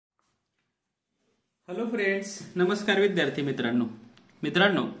Hello friends, नमस्कार विद्यार्थी मित्रांनो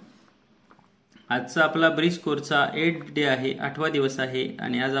आजचा आपला ब्रिज कोर्सचा 8th डे आहे, 8वा दिवस आहे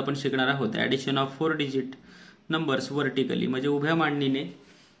आणि आज आपण शिकणार आहोत addition of 4 digit numbers vertically, म्हणजे उभ्या मांडणीने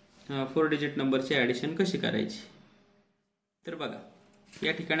 4 डिजिट नंबरची ॲडिशन कशी करायची. तर बघा,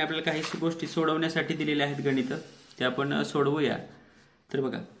 या ठिकाणी आपल्याला काही गोष्टी सोडवण्यासाठी दिलेल्या आहेत गणित, ते आपण सोडवूया. तर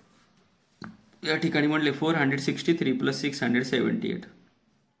बघा, या ठिकाणी म्हणले 463 + 678.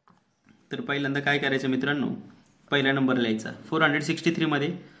 तर पहिल्यांदा काय करायचं मित्रांनो, पहिला नंबर लिहायचा. 463 मध्ये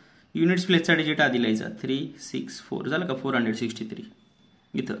युनिट्स प्लेसचा डिजिट आधी लिहायचा 364. झालं का 463.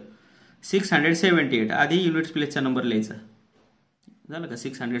 इथं 678 आधी युनिट्स प्लेसचा नंबर लिहायचा. झालं का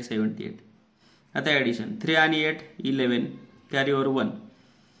 678. आता ॲडिशन 3 आणि 8 11 कॅरी ओव्हर 1.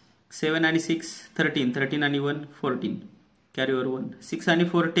 7 आणि 6 13 13 आणि 1 14 कॅरी ओव्हर 1. 6 आणि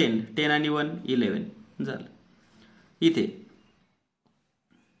 4 10 10 आणि 1 11. झालं. इथे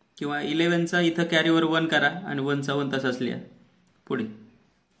किंवा 11चा इथं कॅरी ओव्हर 1 करा आणि 1चा 1 तसाच लिहा. पुढे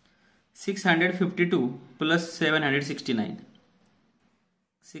 652 + 769.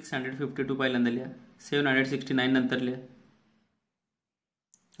 652 पहिल्यांदा लिहा, 769 नंतर लिहा.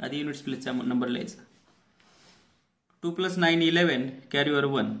 आधी युनिट्स प्लेसचा नंबर लिहायचा. 2 + 9 11 कॅरी ओव्हर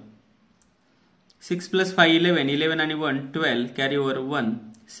 1. 6 + 5 11 11 आणि 1 12 कॅरी ओव्हर 1.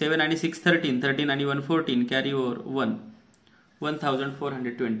 7 आणि 6 13 13 आणि 1 14 कॅरी ओव्हर 1.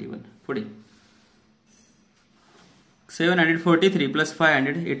 1421. पुढे 743 +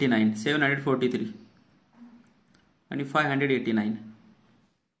 589. 743 आणि 589.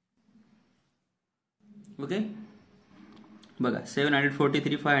 ओके, बघा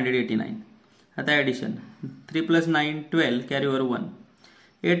 743 589. आता ॲडिशन 3 + 9 12 कॅरी ओव्हर 1.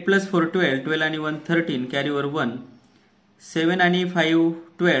 8 + 4 12 12 आणि 1 13 कॅरी ओव्हर 1. 7 आणि 5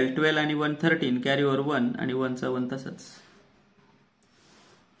 12 12 आणि 1 13 कॅरी ओव्हर 1 आणि 1चा 1 तसाच.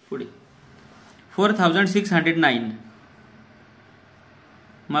 पुढे 4609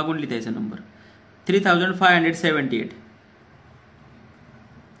 मागून लिहायचा नंबर. 3578.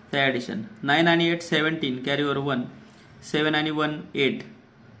 त्या ॲडिशन 9 आणि 8 17 कॅरी ओव्हर 1. 7 आणि 1 8.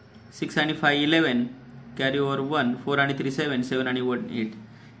 6 आणि 5 11 कॅरी ओव्हर 1. 4 आणि 3 7 7 आणि 1 8.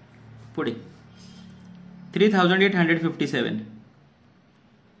 पुढे 3857.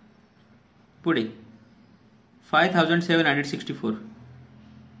 पुढे 5764.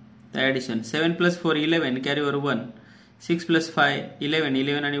 त्या ॲडिशन 7 + 4 11 कॅरी ओव्हर 1. 6 + 5 11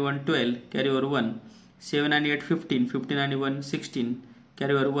 11 आणि 1 12 कॅरी ओव्हर 1. 7 आणि 8 15 15 आणि 1 16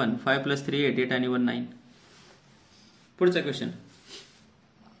 कॅरी ओव्हर 1. 5 + 3 8 8 आणि 1 9. पुढचा question.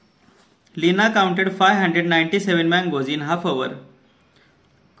 Leena counted 597 mangoes in half hour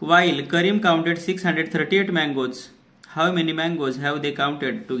while Karim counted 638 mangoes. How many mangoes have they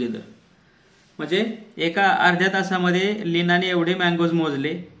counted together? म्हणजे एका अर्ध्या तासामध्ये लीनाने एवढे मँगोज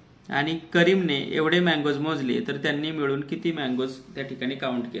मोजले आणि करीमने एवढे मँगोज मोजले, तर त्यांनी मिळून किती मँगोज त्या ठिकाणी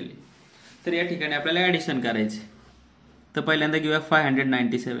काउंट केले. तर या ठिकाणी आपल्याला ॲडिशन करायचे. तर पहिल्यांदा घेऊया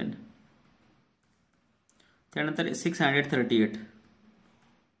 597, त्यानंतर 638.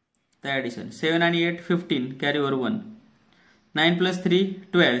 त्या ॲडिशन 7 आणि 8 15 कॅरी ओव्हर 1. 9 + 3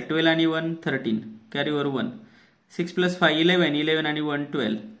 12 12 आणि 1 13 कॅरी ओव्हर 1. 6 + 5 11 11 आणि 1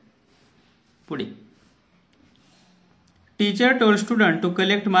 12. पुढे teacher told student to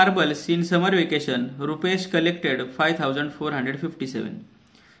collect marbles in summer vacation. Rupesh collected 5457.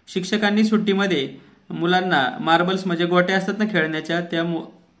 शिक्षकांनी सुट्टीमध्ये मुलांना मार्बल्स म्हणजे गोट्या असतात ना खेळण्याच्या, त्या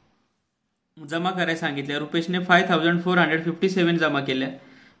जमा करायला सांगितल्या. रुपेशने 5457 जमा केल्या.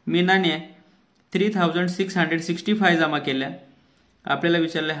 मीनाने 3665 जमा केल्या. आपल्याला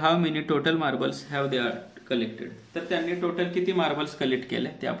विचारलं how many total marbles have they are collected. तर त्यांनी टोटल किती मार्बल्स कलेक्ट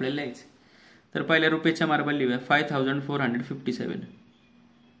केल्या ते आपल्याला लिहायचे. तर पहिल्या रुपयाच्या मार्बल लिहूया 5457.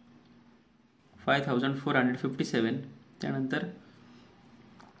 5457. त्यानंतर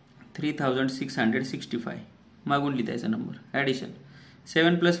 3665 मागून लिहायचा number. Addition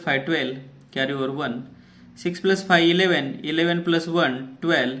 7 + 5 12 carry over 1. 6 + 5 11 11 + 1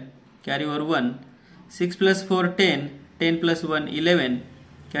 12 carry over 1. 6 + 4 10 10 + 1 11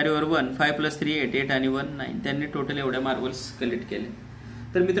 carry over 1. 5 + 3 8 8 आणि 1 9. त्यांनी टोटल एवढ्या मार्बल्स कलेक्ट केले.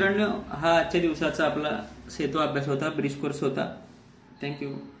 तर मित्रांनो, हा आजच्या दिवसाचा आपला सेतू अभ्यास होता, ब्रिज कोर्स होता. थँक्यू.